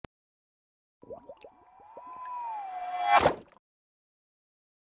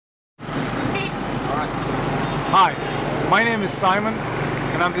My name is Simon,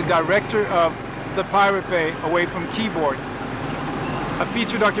 and I'm the director of The Pirate Bay Away from Keyboard, a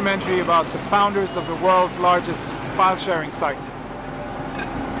feature documentary about the founders of the world's largest file-sharing site.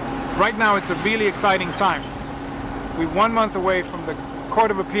 Right now it's a really exciting time. We're 1 month away from the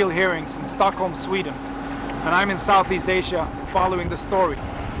Court of Appeal hearings in Stockholm, Sweden, and I'm in Southeast Asia following the story.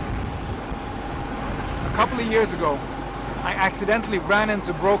 A couple of years ago, I accidentally ran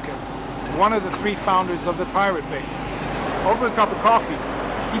into Broke, one of the 3 founders of the Pirate Bay. Over a cup of coffee,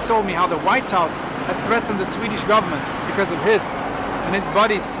 he told me how the White House had threatened the Swedish government because of his and his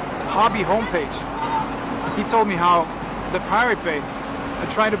buddy's hobby homepage. He told me how the Pirate Bay had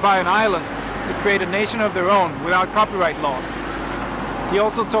tried to buy an island to create a nation of their own without copyright laws. He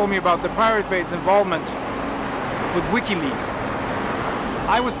also told me about the Pirate Bay's involvement with WikiLeaks.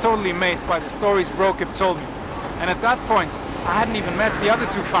 I was totally amazed by the stories Broke told me, and at that point I hadn't even met the other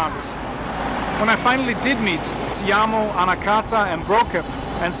 2 founders. When I finally did meet Tsiamo, Anakata and Broke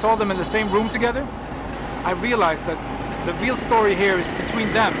and saw them in the same room together, I realized that the real story here is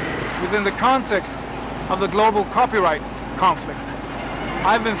between them, within the context of the global copyright conflict.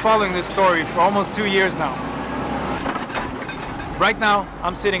 I've been following this story for almost 2 years now. Right now,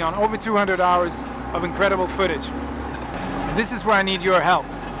 I'm sitting on over 200 hours of incredible footage. This is where I need your help.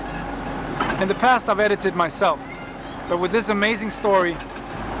 In the past, I've edited myself, but with this amazing story,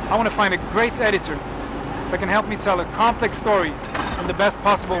 I want to find a great editor that can help me tell a complex story in the best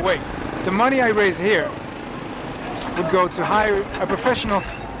possible way. The money I raise here would go to hire a professional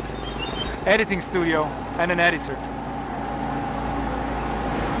editing studio and an editor.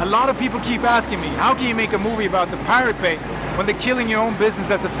 A lot of people keep asking me, how can you make a movie about the Pirate Bay when they're killing your own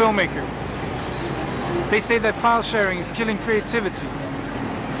business as a filmmaker? They say that file sharing is killing creativity.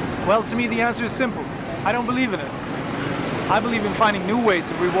 Well, to me the answer is simple. I don't believe in it. I believe in finding new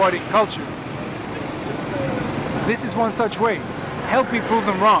ways of rewarding culture. This is one such way. Help me prove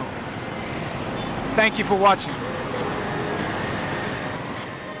them wrong. Thank you for watching.